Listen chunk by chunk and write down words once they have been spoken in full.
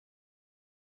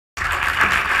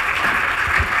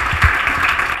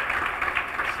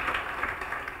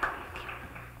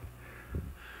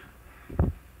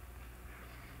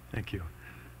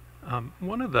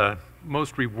One of the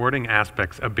most rewarding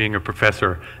aspects of being a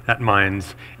professor at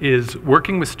Mines is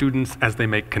working with students as they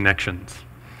make connections.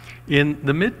 In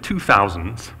the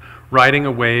mid-2000s, riding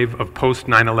a wave of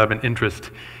post-9/11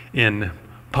 interest in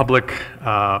public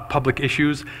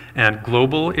issues and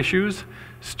global issues,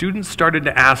 students started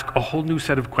to ask a whole new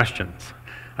set of questions.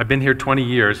 I've been here 20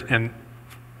 years, and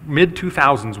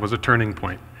mid-2000s was a turning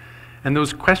point. And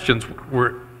those questions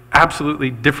were absolutely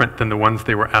different than the ones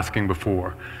they were asking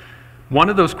before. One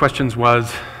of those questions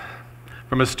was,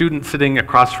 from a student sitting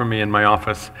across from me in my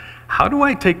office, how do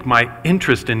I take my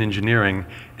interest in engineering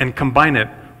and combine it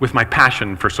with my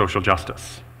passion for social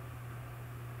justice?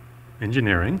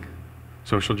 Engineering,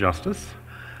 social justice.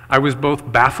 I was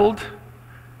both baffled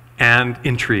and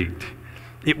intrigued.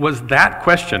 It was that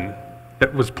question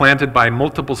that was planted by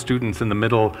multiple students in the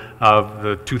middle of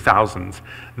the 2000s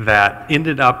that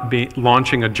ended up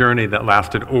launching a journey that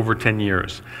lasted over 10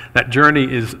 years. That journey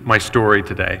is my story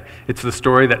today. It's the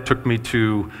story that took me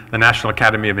to the National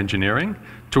Academy of Engineering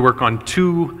to work on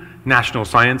 2 National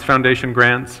Science Foundation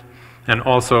grants and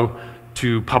also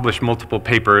to publish multiple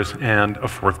papers and a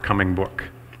forthcoming book.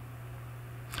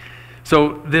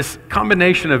 So this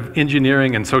combination of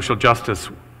engineering and social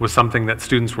justice was something that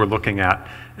students were looking at.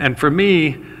 And for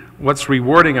me, what's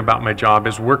rewarding about my job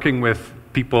is working with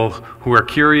people who are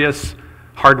curious,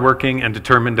 hardworking, and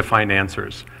determined to find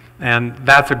answers. And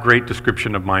that's a great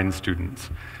description of Mines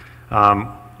students.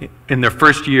 In their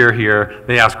first year here,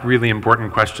 they ask really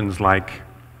important questions like,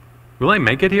 will I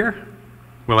make it here?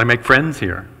 Will I make friends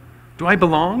here? Do I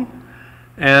belong?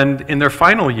 And in their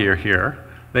final year here,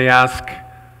 they ask,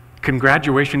 can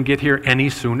graduation get here any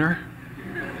sooner?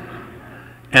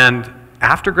 And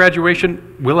after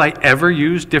graduation, will I ever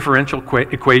use differential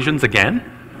equations again?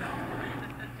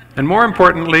 And more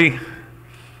importantly,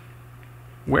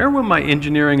 where will my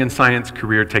engineering and science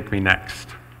career take me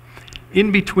next?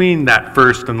 In between that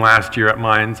first and last year at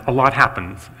Mines, a lot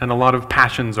happens, and a lot of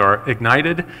passions are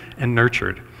ignited and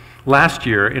nurtured. Last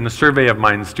year, in a survey of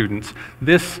Mines students,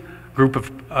 this group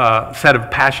of set of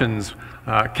passions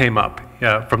came up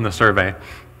from the survey.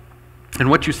 And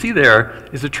what you see there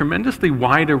is a tremendously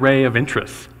wide array of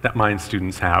interests that Mines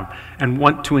students have and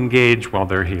want to engage while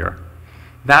they're here.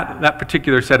 That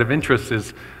particular set of interests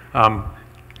is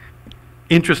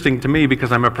interesting to me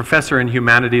because I'm a professor in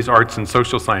humanities, arts, and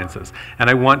social sciences, and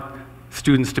I want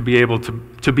students to be able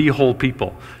to be whole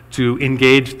people, to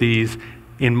engage these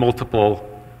in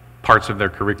multiple parts of their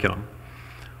curriculum.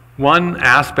 One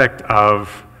aspect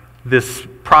of this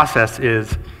process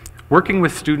is working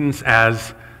with students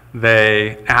as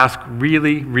they ask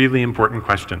really, really important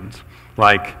questions,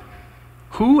 like,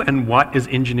 who and what is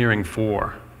engineering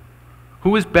for?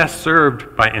 Who is best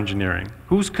served by engineering?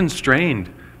 Who's constrained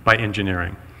by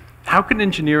engineering? How can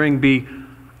engineering be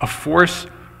a force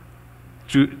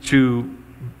to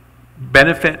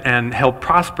benefit and help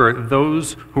prosper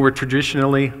those who are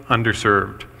traditionally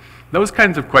underserved? Those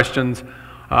kinds of questions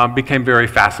became very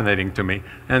fascinating to me.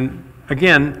 And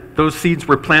again, those seeds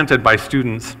were planted by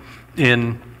students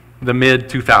in the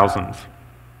mid-2000s.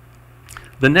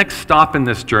 The next stop in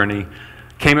this journey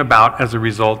came about as a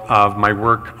result of my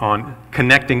work on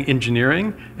connecting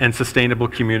engineering and sustainable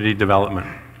community development.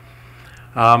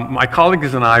 My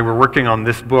colleagues and I were working on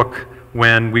this book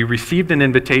when we received an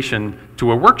invitation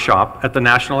to a workshop at the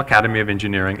National Academy of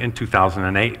Engineering in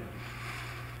 2008.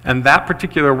 And that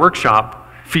particular workshop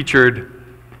featured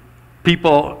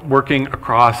people working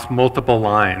across multiple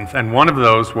lines, and one of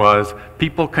those was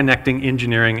people connecting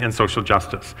engineering and social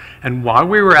justice. And while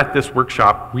we were at this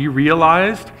workshop, we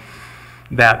realized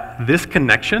that this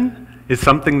connection is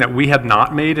something that we had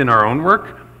not made in our own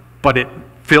work, but it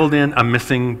filled in a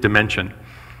missing dimension.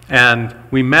 And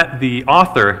we met the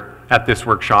author at this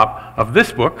workshop of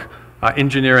this book,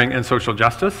 Engineering and Social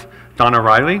Justice, Jon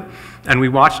A, and we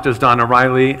watched as Jon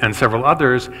A and several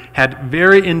others had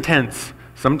very intense,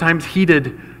 sometimes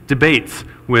heated debates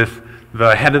with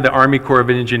the head of the Army Corps of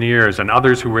Engineers and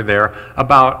others who were there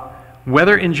about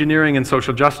whether engineering and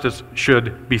social justice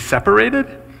should be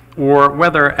separated or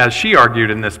whether, as she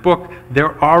argued in this book,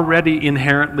 they're already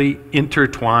inherently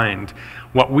intertwined.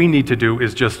 What we need to do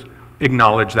is just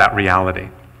acknowledge that reality.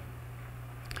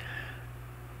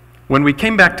 When we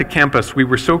came back to campus, we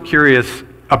were so curious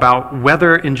about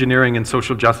whether engineering and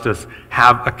social justice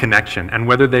have a connection and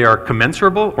whether they are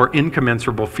commensurable or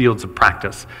incommensurable fields of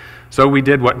practice. So we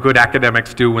did what good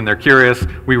academics do when they're curious.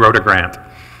 We wrote a grant.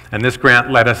 And this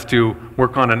grant led us to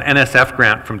work on an NSF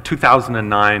grant from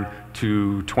 2009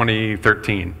 to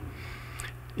 2013.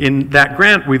 In that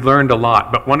grant, we learned a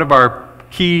lot, but one of our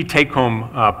key take-home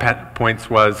points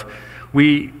was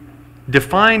we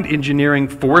defined engineering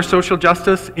for social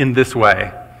justice in this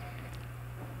way.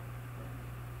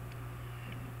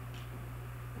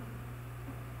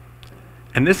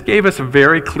 And this gave us a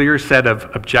very clear set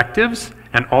of objectives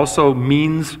and also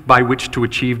means by which to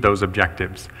achieve those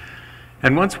objectives.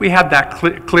 And once we had that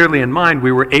clearly in mind,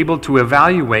 we were able to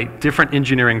evaluate different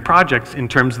engineering projects in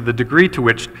terms of the degree to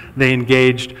which they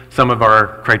engaged some of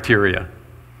our criteria.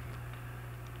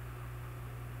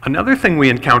 Another thing we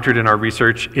encountered in our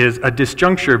research is a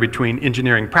disjuncture between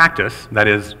engineering practice, that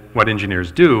is, what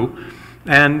engineers do,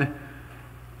 and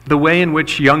the way in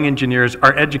which young engineers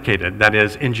are educated, that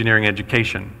is, engineering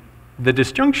education. The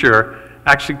disjuncture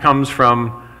actually comes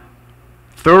from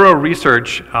thorough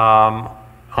research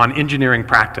on engineering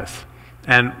practice.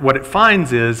 And what it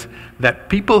finds is that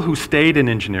people who stayed in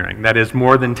engineering, that is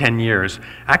more than 10 years,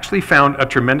 actually found a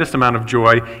tremendous amount of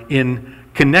joy in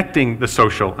connecting the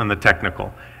social and the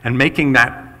technical and making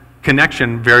that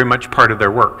connection very much part of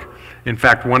their work. In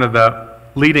fact, one of the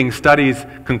leading studies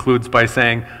concludes by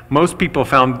saying most people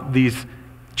found these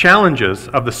challenges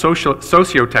of the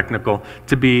socio-technical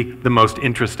to be the most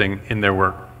interesting in their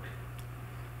work.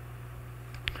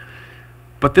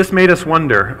 But this made us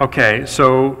wonder, okay,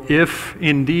 so if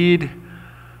indeed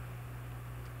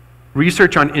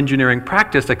research on engineering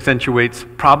practice accentuates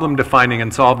problem defining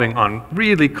and solving on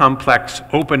really complex,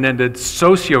 open-ended,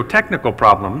 socio-technical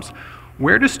problems,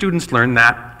 where do students learn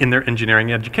that in their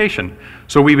engineering education?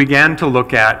 So we began to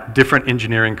look at different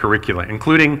engineering curricula,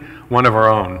 including one of our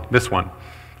own, this one,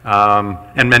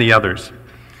 and many others.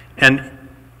 And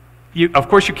of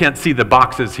course you can't see the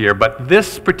boxes here, but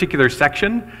this particular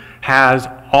section has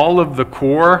all of the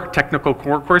core, technical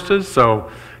core courses,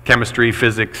 so chemistry,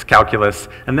 physics, calculus,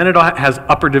 and then it has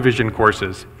upper division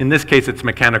courses. In this case, it's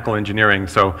mechanical engineering,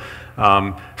 so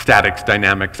statics,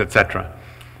 dynamics, etc.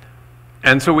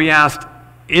 And so we asked,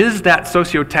 is that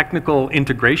socio-technical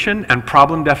integration and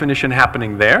problem definition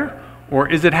happening there? Or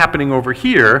is it happening over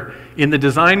here in the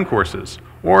design courses?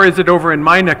 Or is it over in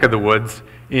my neck of the woods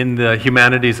in the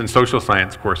humanities and social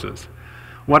science courses?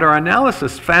 What our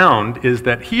analysis found is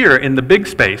that here in the big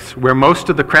space, where most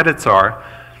of the credits are,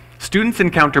 students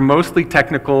encounter mostly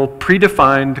technical,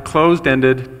 predefined,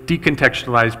 closed-ended,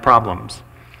 decontextualized problems.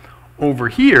 Over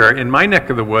here, in my neck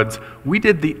of the woods, we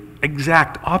did the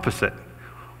exact opposite.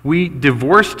 We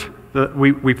divorced,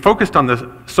 we focused on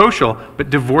the social, but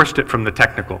divorced it from the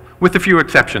technical, with a few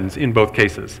exceptions in both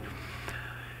cases.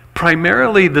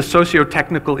 Primarily, the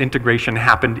socio-technical integration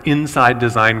happened inside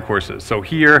design courses, so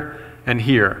here and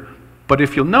here. But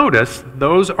if you'll notice,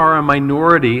 those are a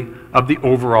minority of the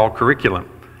overall curriculum.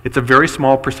 It's a very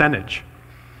small percentage.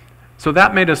 So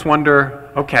that made us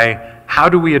wonder, okay, how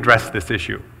do we address this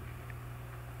issue?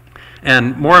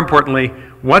 And more importantly,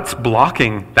 what's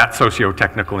blocking that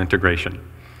socio-technical integration?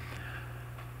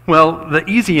 Well, the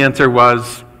easy answer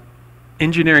was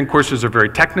engineering courses are very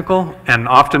technical, and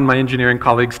often my engineering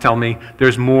colleagues tell me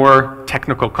there's more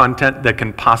technical content that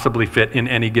can possibly fit in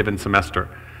any given semester.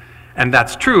 And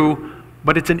that's true,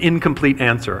 but it's an incomplete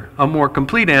answer. A more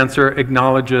complete answer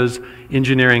acknowledges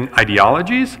engineering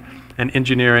ideologies and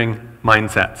engineering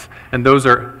mindsets. And those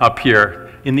are up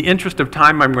here. In the interest of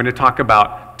time, I'm going to talk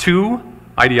about 2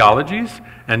 ideologies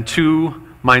and 2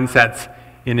 mindsets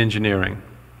in engineering.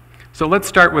 So let's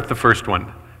start with the first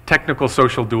one, technical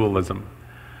social dualism.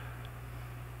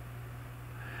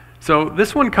 So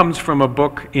this one comes from a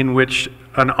book in which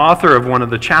an author of one of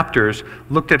the chapters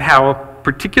looked at how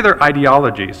particular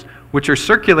ideologies, which are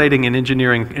circulating in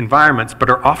engineering environments but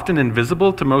are often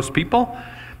invisible to most people.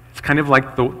 It's kind of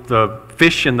like the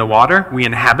fish in the water. We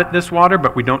inhabit this water,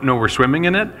 but we don't know we're swimming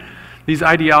in it. These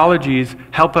ideologies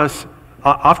help us,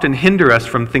 often hinder us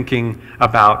from thinking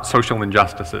about social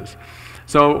injustices.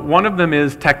 So one of them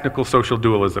is technical social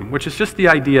dualism, which is just the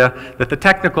idea that the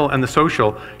technical and the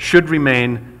social should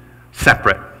remain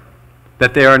separate,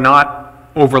 that they are not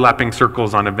overlapping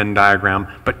circles on a Venn diagram,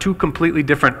 but 2 completely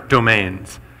different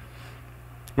domains,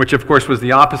 which of course was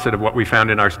the opposite of what we found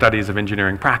in our studies of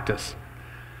engineering practice.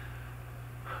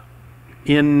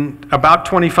 In about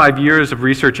 25 years of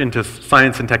research into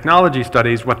science and technology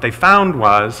studies, what they found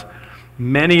was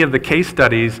many of the case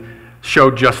studies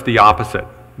showed just the opposite,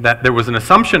 that there was an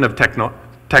assumption of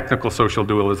technical social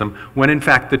dualism when in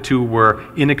fact the 2 were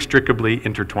inextricably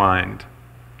intertwined.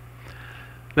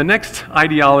 The next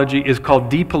ideology is called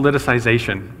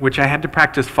depoliticization, which I had to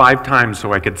practice 5 times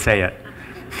so I could say it.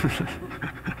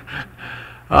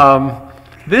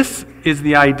 This is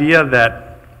the idea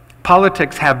that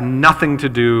politics have nothing to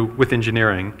do with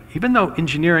engineering, even though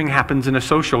engineering happens in a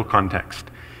social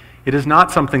context. It is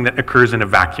not something that occurs in a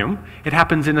vacuum. It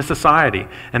happens in a society,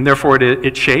 and therefore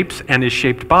it shapes and is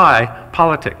shaped by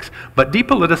politics. But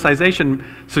depoliticization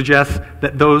suggests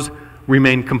that those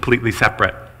remain completely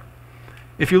separate.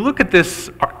 If you look at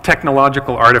this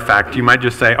technological artifact, you might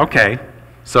just say, okay,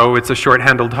 so it's a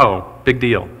short-handled hoe, big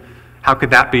deal. How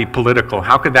could that be political?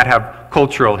 How could that have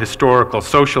cultural, historical,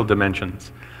 social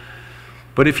dimensions?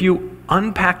 But if you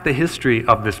unpack the history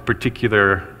of this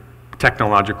particular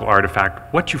technological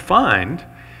artifact, what you find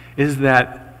is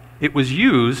that it was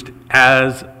used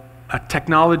as a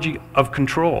technology of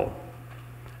control,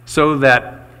 so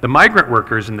that the migrant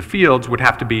workers in the fields would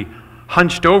have to be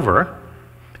hunched over,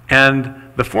 and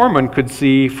the foreman could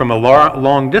see from a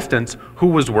long distance who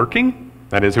was working,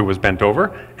 that is, who was bent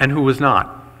over, and who was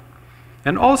not.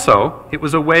 And also, it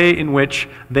was a way in which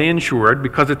they ensured,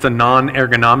 because it's a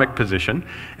non-ergonomic position,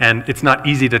 and it's not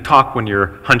easy to talk when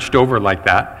you're hunched over like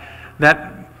that,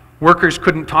 that workers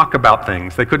couldn't talk about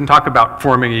things. They couldn't talk about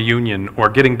forming a union or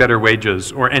getting better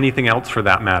wages or anything else for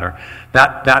that matter.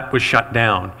 That was shut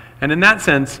down. And in that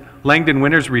sense, Langdon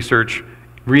Winter's research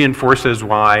reinforces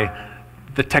why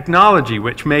the technology,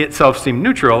 which may itself seem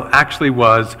neutral, actually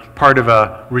was part of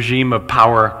a regime of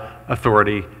power,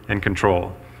 authority, and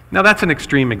control. Now that's an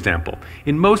extreme example.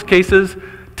 In most cases,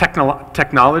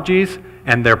 technologies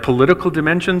and their political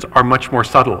dimensions are much more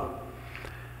subtle.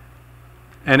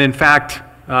 And in fact,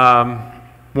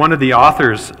 one of the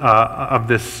authors of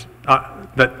this,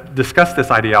 that discussed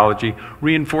this ideology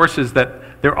reinforces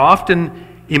that they're often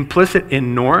implicit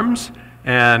in norms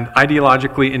and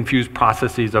ideologically infused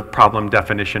processes of problem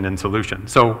definition and solution.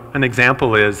 So an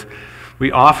example is,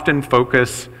 we often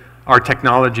focus our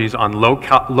technologies on low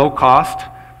cost,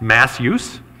 mass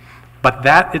use, but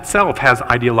that itself has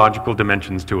ideological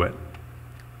dimensions to it.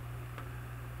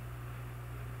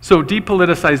 So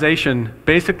depoliticization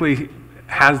basically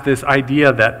has this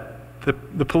idea that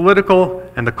the political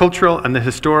and the cultural and the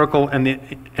historical and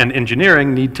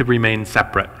engineering need to remain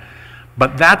separate.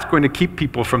 But that's going to keep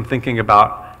people from thinking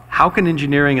about how can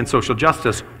engineering and social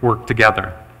justice work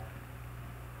together.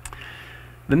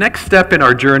 The next step in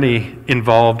our journey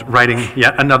involved writing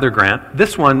yet another grant,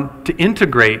 this one to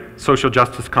integrate social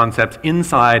justice concepts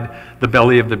inside the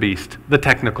belly of the beast, the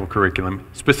technical curriculum,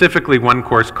 specifically one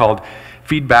course called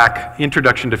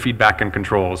Introduction to Feedback and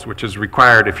Controls, which is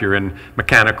required if you're in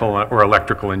mechanical or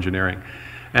electrical engineering.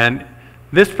 And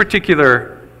this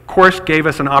particular course gave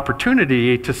us an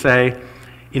opportunity to say,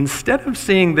 instead of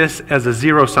seeing this as a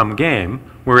zero-sum game,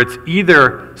 where it's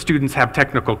either students have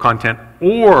technical content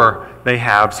or they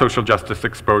have social justice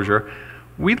exposure,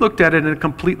 we looked at it in a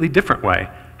completely different way.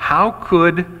 How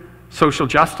could social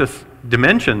justice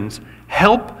dimensions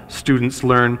help students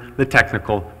learn the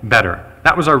technical better?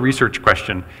 That was our research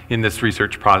question in this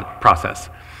research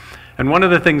process. And one of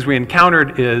the things we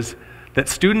encountered is that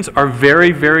students are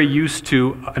very, very used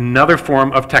to another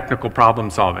form of technical problem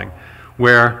solving,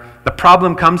 where the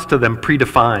problem comes to them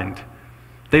predefined.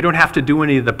 They don't have to do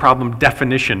any of the problem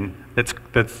definition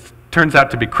that turns out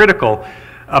to be critical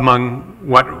among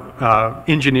what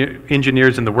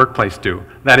engineers in the workplace do.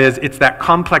 That is, it's that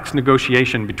complex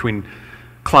negotiation between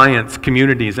clients,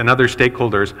 communities, and other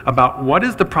stakeholders about what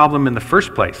is the problem in the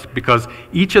first place, because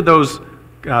each of those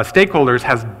stakeholders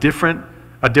has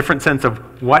a different sense of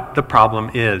what the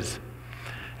problem is.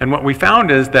 And what we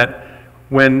found is that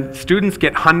when students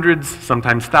get hundreds,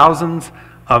 sometimes thousands,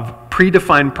 of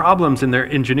predefined problems in their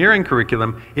engineering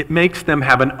curriculum, it makes them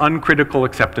have an uncritical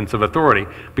acceptance of authority,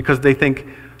 because they think,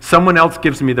 someone else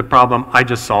gives me the problem, I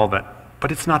just solve it.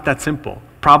 But it's not that simple.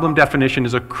 Problem definition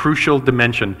is a crucial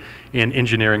dimension in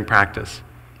engineering practice.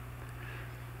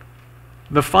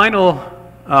 The final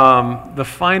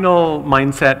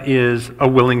mindset is a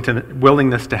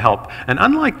willingness to help. And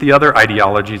unlike the other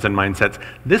ideologies and mindsets,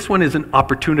 this one is an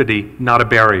opportunity, not a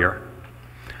barrier.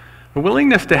 The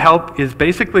willingness to help is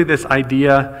basically this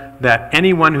idea that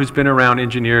anyone who's been around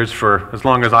engineers for as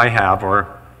long as I have,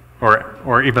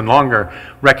 or even longer,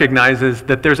 recognizes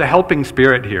that there's a helping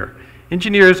spirit here.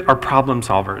 Engineers are problem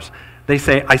solvers. They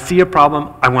say, I see a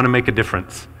problem, I want to make a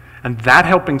difference. And that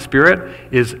helping spirit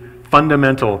is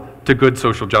fundamental to good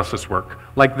social justice work,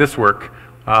 like this work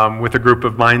with a group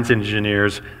of mines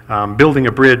engineers building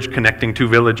a bridge connecting two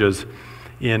villages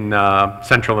in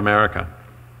Central America.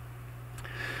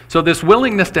 So this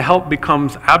willingness to help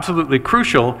becomes absolutely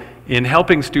crucial in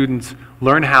helping students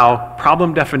learn how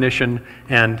problem definition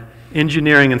and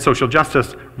engineering and social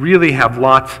justice really have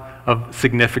lots of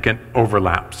significant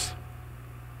overlaps.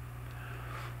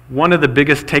 One of the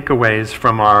biggest takeaways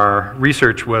from our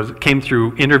research came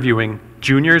through interviewing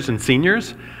juniors and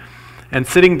seniors and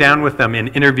sitting down with them in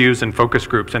interviews and focus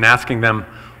groups and asking them,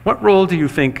 what role do you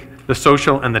think the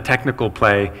social and the technical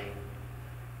play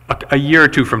a year or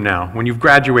two from now, when you've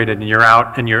graduated and you're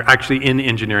out and you're actually in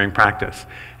engineering practice?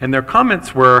 And their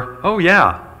comments were, oh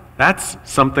yeah, that's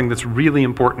something that's really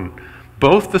important.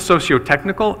 Both the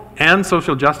socio-technical and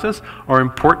social justice are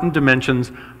important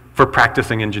dimensions for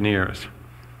practicing engineers.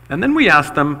 And then we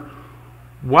asked them,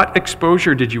 what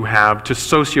exposure did you have to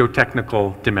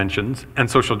socio-technical dimensions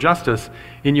and social justice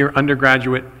in your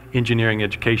undergraduate engineering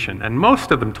education? And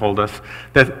most of them told us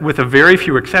that with a very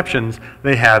few exceptions,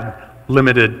 they had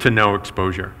limited to no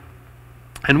exposure.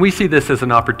 And we see this as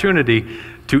an opportunity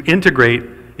to integrate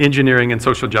engineering and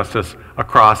social justice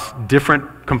across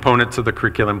different components of the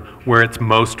curriculum where it's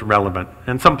most relevant.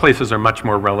 And some places are much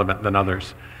more relevant than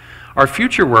others. Our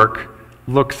future work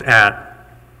looks at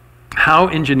how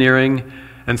engineering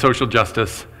and social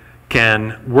justice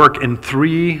can work in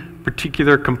three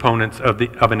particular components of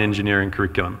an engineering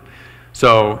curriculum.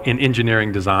 So in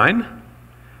engineering design,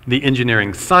 the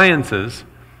engineering sciences,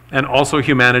 and also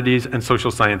humanities and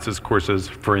social sciences courses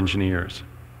for engineers.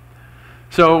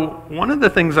 So one of the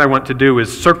things I want to do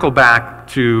is circle back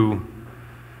to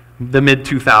the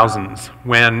mid-2000s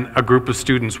when a group of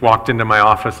students walked into my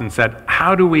office and said,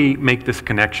 how do we make this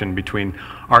connection between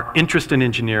our interest in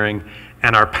engineering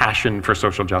and our passion for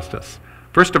social justice?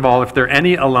 First of all, if there are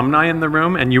any alumni in the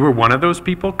room and you were one of those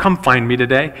people, come find me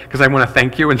today, because I want to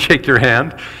thank you and shake your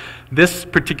hand. This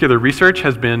particular research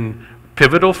has been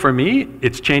pivotal for me.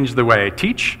 It's changed the way I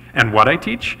teach and what I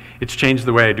teach. It's changed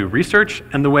the way I do research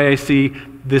and the way I see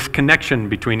this connection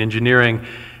between engineering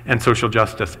and social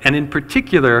justice. And in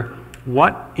particular,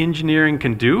 what engineering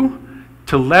can do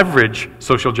to leverage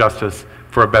social justice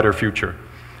for a better future.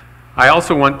 I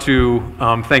also want to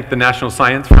thank the National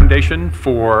Science Foundation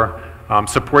for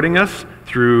supporting us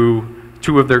through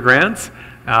 2 of their grants.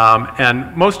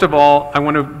 And most of all, I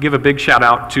want to give a big shout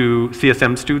out to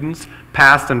CSM students,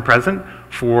 past and present,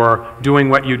 for doing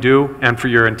what you do and for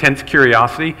your intense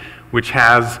curiosity, which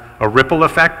has a ripple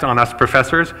effect on us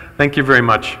professors. Thank you very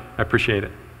much. I appreciate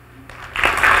it.